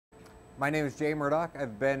My name is Jay Murdock.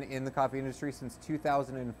 I've been in the coffee industry since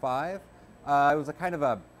 2005. It was a kind of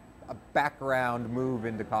a background move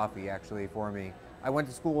into coffee, actually, for me. I went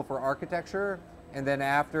to school for architecture, and then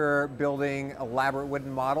after building elaborate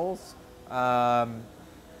wooden models, I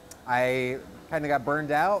kind of got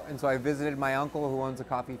burned out, and so I visited my uncle who owns a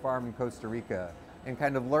coffee farm in Costa Rica and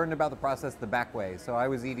kind of learned about the process the back way. So I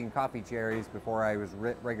was eating coffee cherries before I was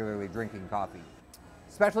regularly drinking coffee.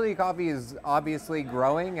 Specialty coffee is obviously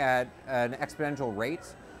growing at an exponential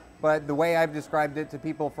rate, but the way I've described it to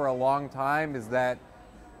people for a long time is that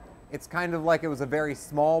it's kind of like it was a very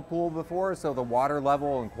small pool before, so the water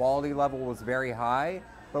level and quality level was very high.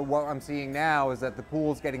 But what I'm seeing now is that the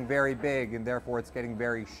pool is getting very big and therefore it's getting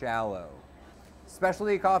very shallow.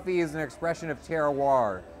 Specialty coffee is an expression of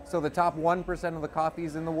terroir. So the top 1% of the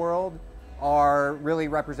coffees in the world really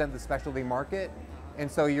represent the specialty market. And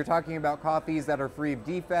so you're talking about coffees that are free of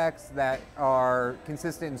defects, that are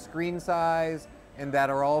consistent in screen size, and that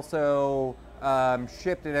are also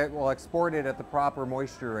shipped and exported at the proper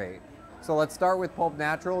moisture rate. So let's start with Pulp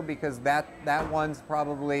Natural because that one's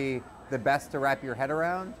probably the best to wrap your head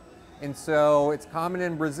around. And so it's common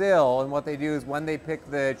in Brazil, and what they do is when they pick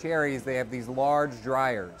the cherries, they have these large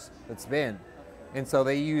dryers that spin. And so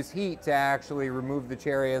they use heat to actually remove the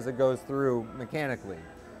cherry as it goes through mechanically.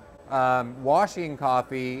 Washing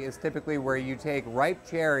coffee is typically where you take ripe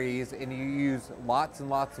cherries and you use lots and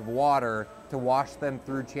lots of water to wash them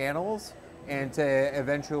through channels and to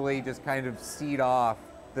eventually just kind of seed off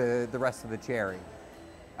the rest of the cherry.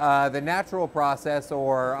 The natural process,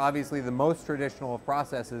 or obviously the most traditional of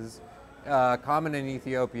processes, common in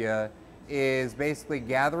Ethiopia, is basically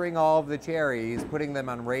gathering all of the cherries, putting them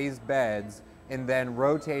on raised beds, and then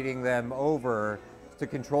rotating them over to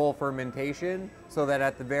control fermentation so that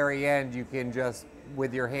at the very end you can just,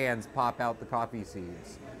 with your hands, pop out the coffee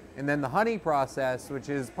seeds. And then the honey process, which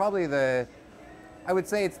is probably I would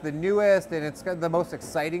say it's the newest and it's the most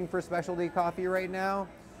exciting for specialty coffee right now.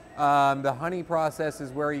 The honey process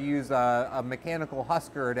is where you use a mechanical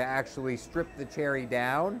husker to actually strip the cherry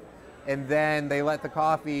down, and then they let the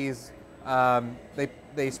coffees,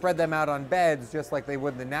 they spread them out on beds just like they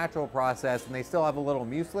would in the natural process, and they still have a little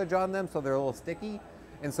mucilage on them, so they're a little sticky.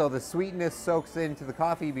 And so the sweetness soaks into the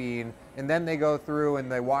coffee bean, and then they go through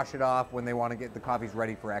and they wash it off when they want to get the coffees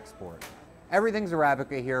ready for export. Everything's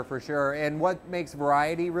Arabica here for sure, and what makes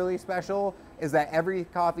variety really special is that every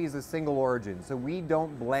coffee is a single origin, so we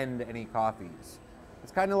don't blend any coffees.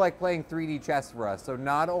 It's kind of like playing 3D chess for us, so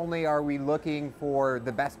not only are we looking for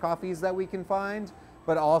the best coffees that we can find,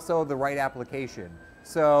 but also the right application.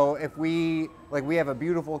 So if we have a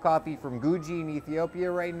beautiful coffee from Guji in Ethiopia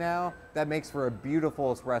right now, that makes for a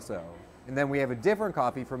beautiful espresso. And then we have a different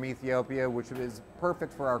coffee from Ethiopia, which is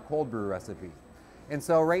perfect for our cold brew recipe. And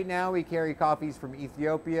so right now we carry coffees from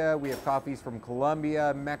Ethiopia, we have coffees from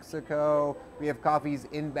Colombia, Mexico, we have coffees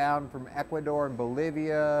inbound from Ecuador and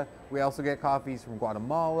Bolivia, we also get coffees from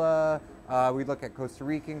Guatemala, we look at Costa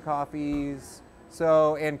Rican coffees,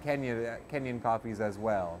 and Kenyan coffees as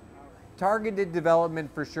well. Targeted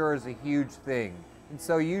development for sure is a huge thing. And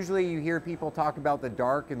so usually you hear people talk about the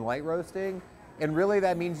dark and light roasting, and really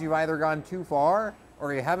that means you've either gone too far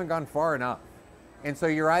or you haven't gone far enough. And so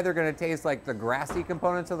you're either going to taste like the grassy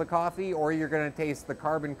components of the coffee or you're going to taste the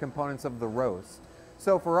carbon components of the roast.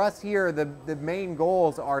 So for us here, the main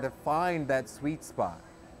goals are to find that sweet spot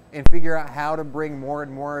and figure out how to bring more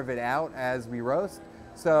and more of it out as we roast.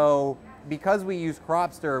 So because we use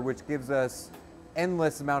Cropster, which gives us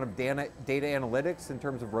endless amount of data analytics in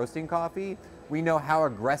terms of roasting coffee, we know how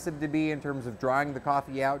aggressive to be in terms of drying the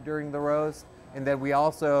coffee out during the roast, and then we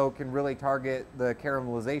also can really target the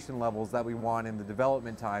caramelization levels that we want in the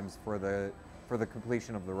development times for the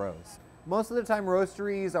completion of the roast. Most of the time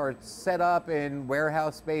roasteries are set up in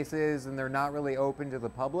warehouse spaces and they're not really open to the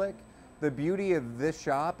public. The beauty of this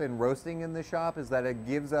shop and roasting in this shop is that it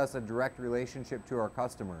gives us a direct relationship to our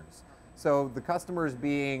customers. So the customers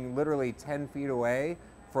being literally 10 feet away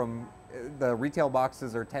from, the retail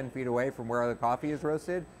boxes are 10 feet away from where the coffee is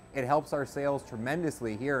roasted, it helps our sales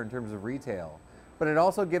tremendously here in terms of retail. But it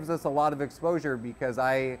also gives us a lot of exposure because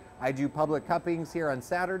I do public cuppings here on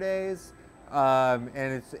Saturdays, and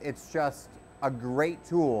it's just a great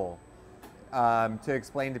tool to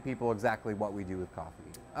explain to people exactly what we do with coffee.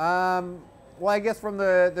 Well, I guess from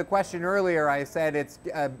the question earlier, I said it's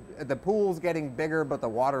the pool's getting bigger, but the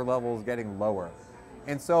water level is getting lower.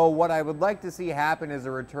 And so what I would like to see happen is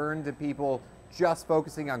a return to people just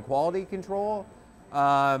focusing on quality control.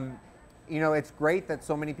 You know, it's great that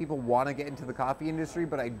so many people want to get into the coffee industry,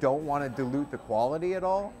 but I don't want to dilute the quality at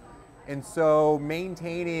all. And so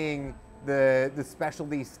maintaining the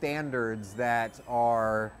specialty standards that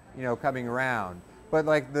are, you know, coming around. But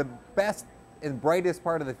like the best and brightest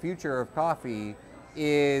part of the future of coffee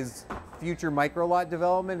is future micro lot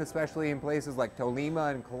development, especially in places like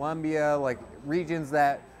Tolima and Colombia, like regions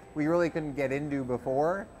that we really couldn't get into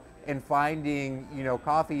before, and finding, you know,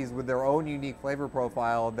 coffees with their own unique flavor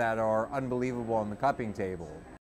profile that are unbelievable on the cupping table.